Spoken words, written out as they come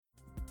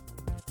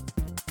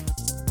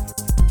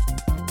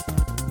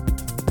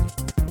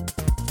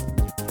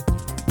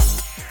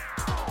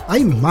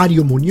I'm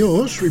Mario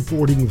Munoz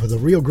reporting for the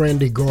Rio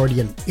Grande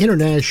Guardian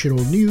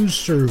International News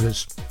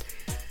Service.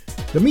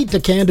 The Meet the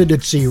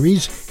Candidate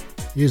series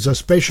is a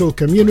special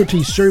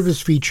community service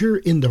feature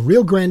in the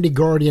Rio Grande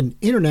Guardian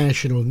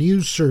International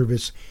News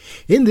Service.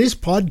 In this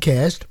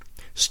podcast,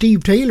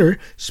 Steve Taylor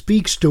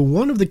speaks to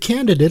one of the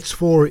candidates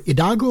for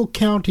Hidalgo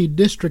County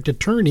District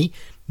Attorney,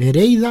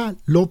 Nereida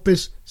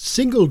Lopez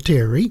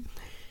Singletary.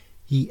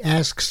 He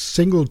asks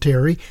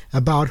Singletary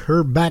about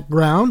her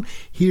background.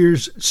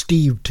 Here's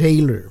Steve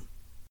Taylor.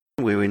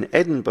 We're in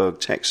Edinburgh,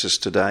 Texas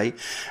today,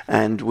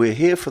 and we're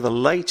here for the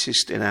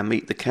latest in our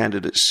Meet the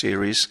Candidates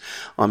series.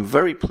 I'm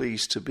very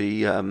pleased to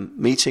be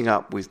meeting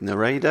up with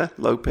Nereida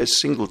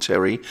Lopez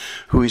Singletary,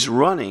 who is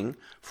running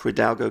for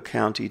Hidalgo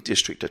County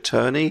District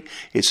Attorney.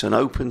 It's an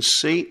open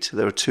seat.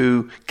 There are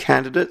two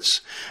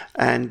candidates,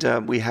 and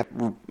we have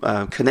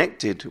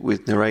connected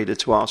with Nereida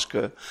to ask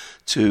her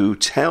to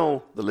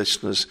tell the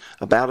listeners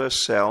about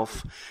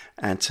herself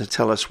and to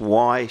tell us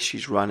why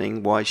she's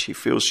running, why she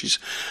feels she's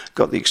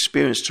got the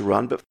experience to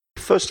run. But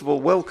first of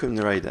all, welcome,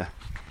 Nereida.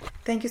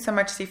 Thank you so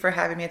much, Steve, for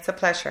having me. It's a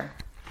pleasure.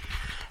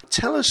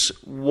 Tell us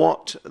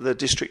what the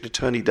district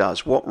attorney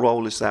does. What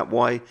role is that?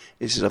 Why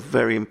is it a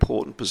very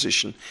important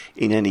position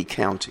in any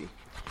county?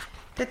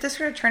 The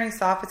district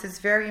attorney's office is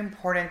very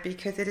important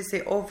because it is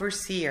the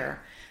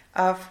overseer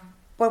of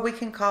what we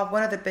can call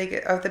one of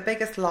the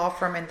biggest law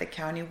firm in the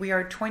county. We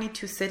are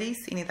 22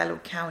 cities in Hidalgo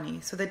County.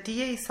 So the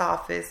DA's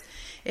office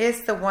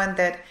is the one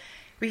that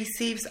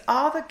receives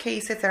all the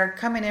cases that are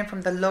coming in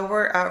from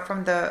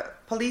from the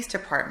police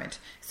department.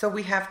 So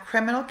we have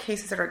criminal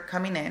cases that are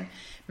coming in,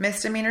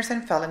 misdemeanors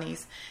and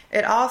felonies.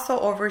 It also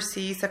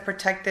oversees the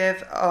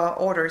protective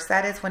orders.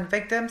 That is when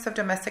victims of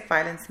domestic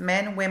violence,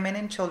 men, women,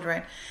 and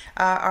children,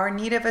 are in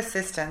need of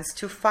assistance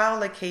to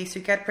file a case to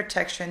get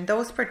protection.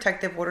 Those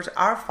protective orders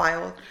are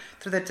filed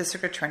through the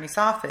district attorney's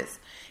office.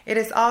 It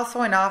is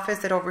also an office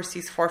that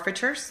oversees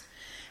forfeitures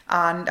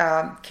on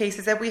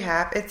cases that we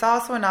have. It's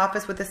also an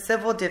office with the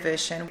civil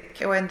division.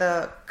 When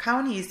the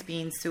county is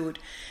being sued,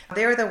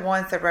 they're the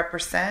ones that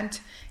represent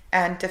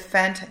and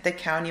defend the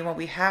county when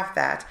we have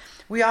that.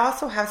 We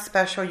also have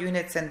special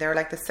units in there,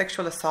 like the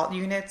sexual assault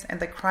units and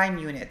the crime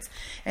units.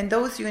 And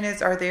those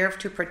units are there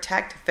to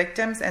protect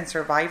victims and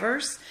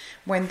survivors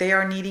when they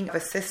are needing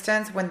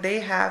assistance, when they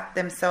have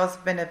themselves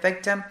been a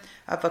victim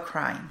of a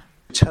crime.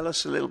 Tell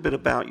us a little bit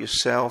about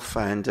yourself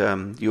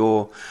and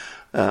your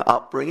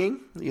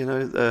upbringing,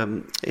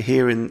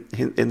 here in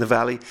the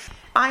Valley.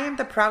 I am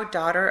the proud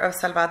daughter of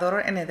Salvador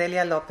and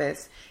Edelia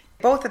Lopez.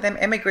 Both of them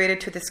immigrated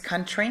to this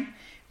country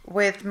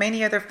with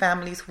many other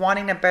families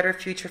wanting a better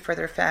future for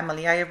their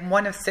family. I am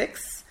one of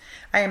 6.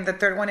 I am the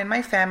third one in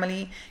my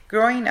family.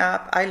 Growing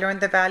up, I learned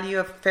the value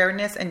of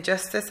fairness and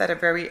justice at a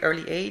very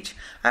early age.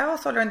 I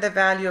also learned the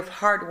value of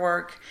hard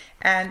work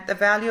and the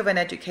value of an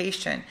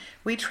education.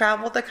 We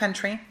traveled the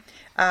country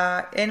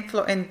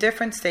in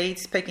different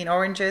states, picking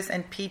oranges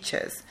and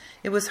peaches.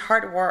 It was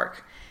hard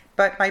work,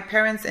 but my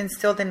parents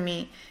instilled in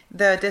me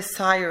the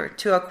desire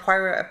to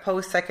acquire a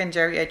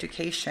post-secondary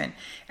education.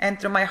 And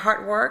through my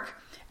hard work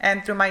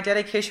and through my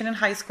dedication in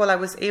high school, I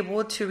was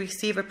able to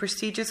receive a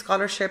prestigious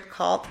scholarship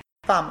called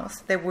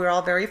VAMOS that we're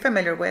all very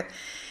familiar with.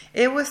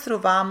 It was through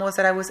VAMOS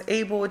that I was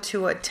able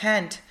to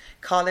attend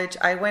college.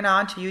 I went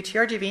on to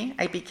UTRGV.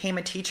 I became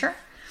a teacher.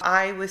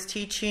 I was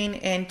teaching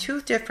in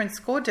 2 different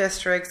school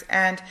districts,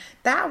 and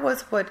that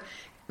was what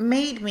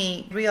made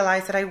me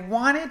realize that I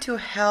wanted to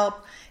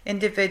help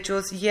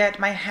individuals, yet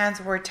my hands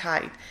were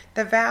tied.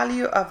 The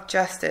value of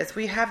justice.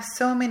 We have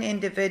so many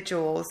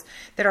individuals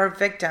that are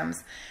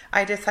victims.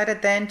 I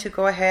decided then to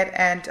go ahead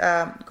and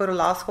go to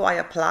law school. I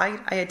applied.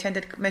 I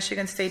attended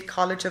Michigan State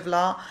College of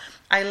Law.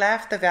 I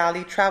left the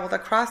Valley, traveled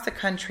across the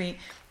country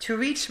to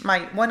reach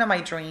one of my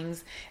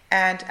dreams.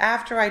 And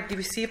after I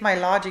received my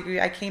law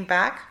degree, I came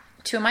back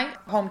to my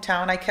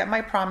hometown. I kept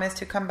my promise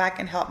to come back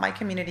and help my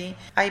community.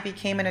 I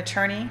became an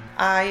attorney.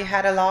 I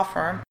had a law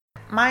firm.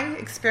 My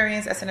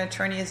experience as an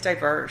attorney is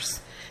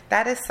diverse.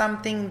 That is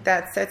something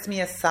that sets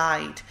me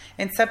aside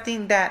and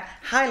something that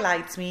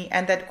highlights me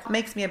and that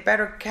makes me a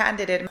better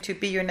candidate to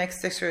be your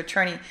next district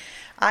attorney.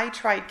 I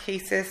tried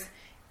cases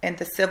in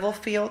the civil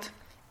field,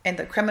 in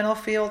the criminal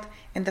field,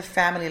 in the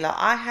family law.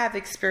 I have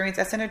experience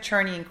as an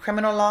attorney in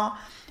criminal law,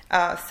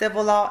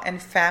 civil law,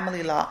 and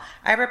family law.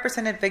 I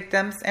represented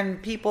victims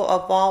and people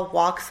of all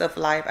walks of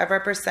life. I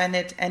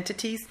represented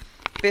entities,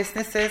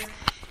 businesses,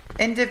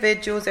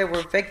 individuals that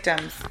were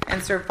victims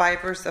and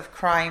survivors of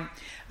crime.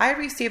 I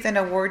received an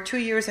award 2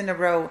 years in a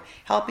row,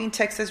 helping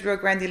Texas Rio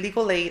Grande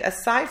Legal Aid,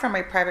 aside from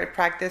my private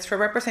practice, for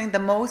representing the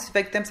most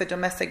victims of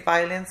domestic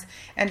violence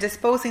and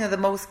disposing of the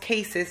most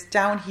cases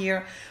down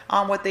here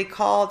on what they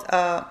called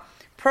a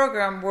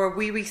program where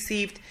we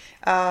received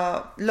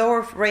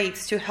lower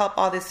rates to help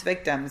all these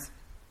victims.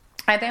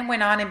 I then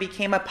went on and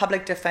became a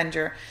public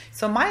defender.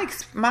 So my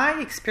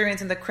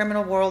experience in the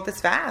criminal world is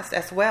vast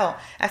as well.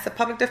 As a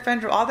public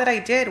defender, all that I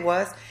did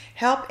was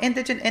help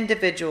indigent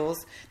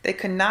individuals that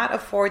could not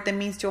afford the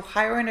means to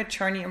hire an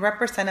attorney and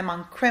represent them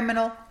on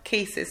criminal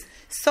cases,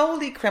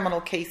 solely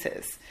criminal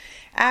cases.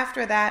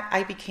 After that,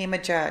 I became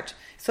a judge.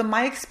 So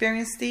my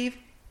experience, Steve,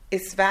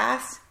 is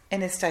vast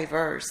and it's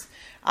diverse.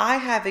 I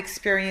have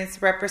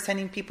experience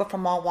representing people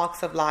from all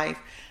walks of life.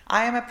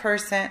 I am a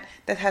person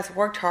that has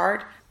worked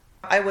hard.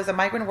 I was a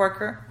migrant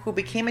worker who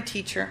became a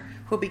teacher,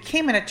 who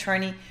became an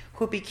attorney,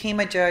 who became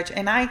a judge.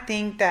 And I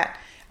think that,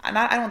 I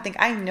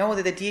know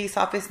that the DA's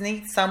office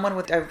needs someone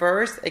with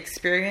diverse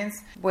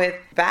experience, with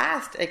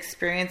vast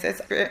experiences,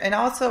 and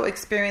also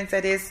experience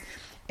that is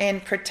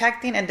in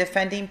protecting and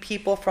defending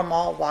people from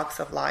all walks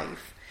of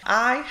life.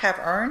 I have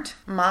earned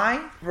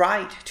my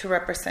right to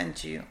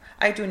represent you.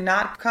 I do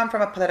not come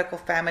from a political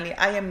family.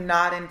 I am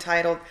not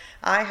entitled.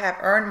 I have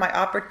earned my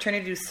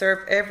opportunity to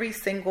serve every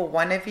single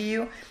one of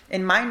you.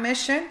 And my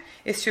mission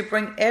is to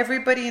bring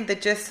everybody in the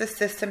justice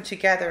system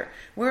together.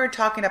 We're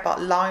talking about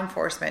law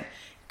enforcement,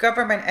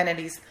 government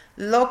entities,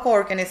 local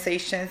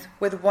organizations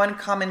with one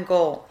common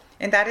goal,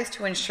 and that is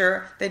to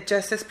ensure that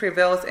justice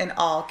prevails in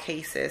all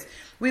cases.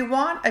 We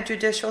want a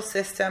judicial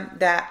system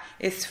that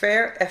is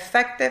fair,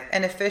 effective,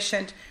 and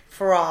efficient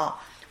for all.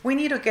 We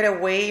need to get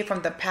away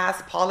from the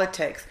past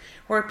politics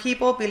where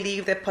people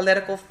believe that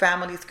political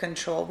families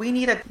control. We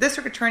need a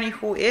district attorney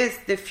who is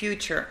the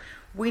future.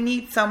 We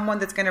need someone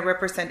that's going to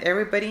represent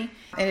everybody,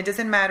 and it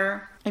doesn't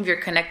matter if you're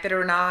connected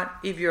or not,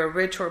 if you're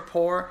rich or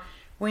poor.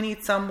 We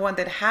need someone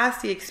that has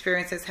the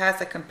experiences, has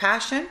the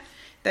compassion,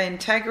 the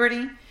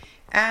integrity,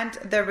 and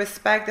the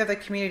respect of the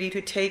community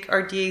to take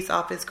our DA's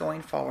office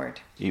going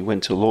forward. You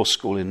went to law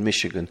school in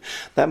Michigan.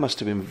 That must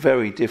have been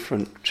very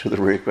different to the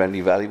Rio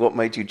Grande Valley. What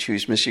made you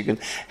choose Michigan?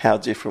 How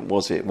different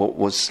was it?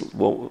 What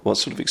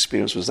sort of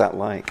experience was that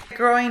like?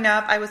 Growing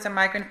up, I was a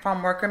migrant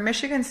farm worker.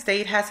 Michigan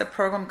State has a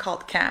program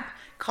called CAMP,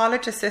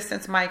 College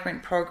Assistance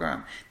Migrant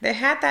Program. They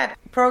had that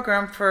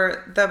program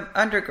for the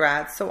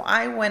undergrads, so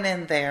I went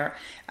in there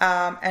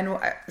and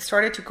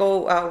started to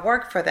go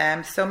work for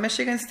them. So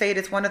Michigan State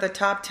is one of the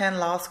top 10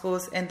 law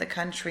schools in the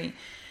country.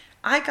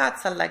 I got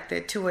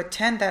selected to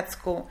attend that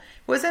school.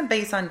 It wasn't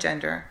based on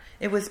gender.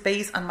 It was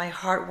based on my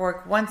hard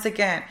work. Once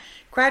again,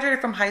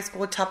 graduated from high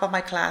school, top of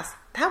my class.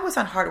 That was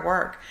on hard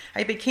work.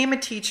 I became a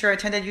teacher,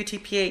 attended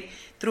UTPA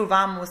through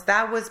VAMOS.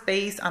 That was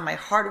based on my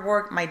hard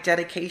work, my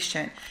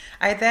dedication.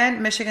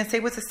 Michigan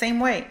State was the same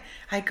way.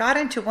 I got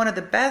into one of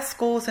the best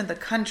schools in the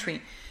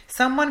country.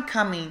 Someone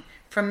coming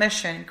from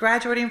Mission,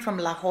 graduating from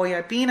La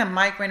Jolla, being a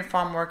migrant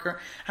farm worker.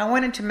 I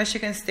went into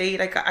Michigan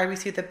State. I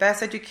received the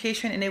best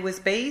education, and it was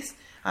based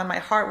on my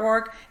hard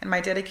work and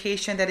my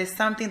dedication. That is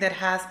something that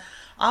has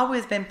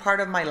always been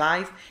part of my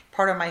life,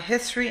 part of my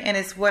history, and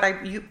is what I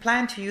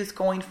plan to use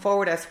going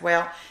forward as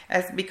well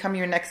as become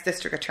your next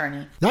district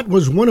attorney. That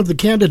was one of the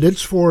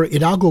candidates for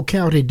Hidalgo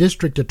County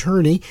District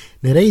Attorney,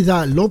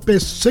 Nereida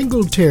Lopez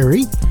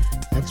Singletary.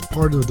 That's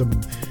part of the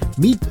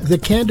Meet the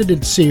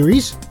Candidate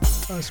series,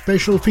 a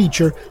special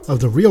feature of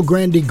the Rio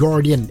Grande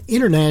Guardian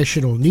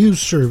International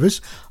News Service.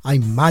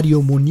 I'm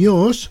Mario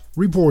Munoz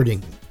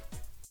reporting.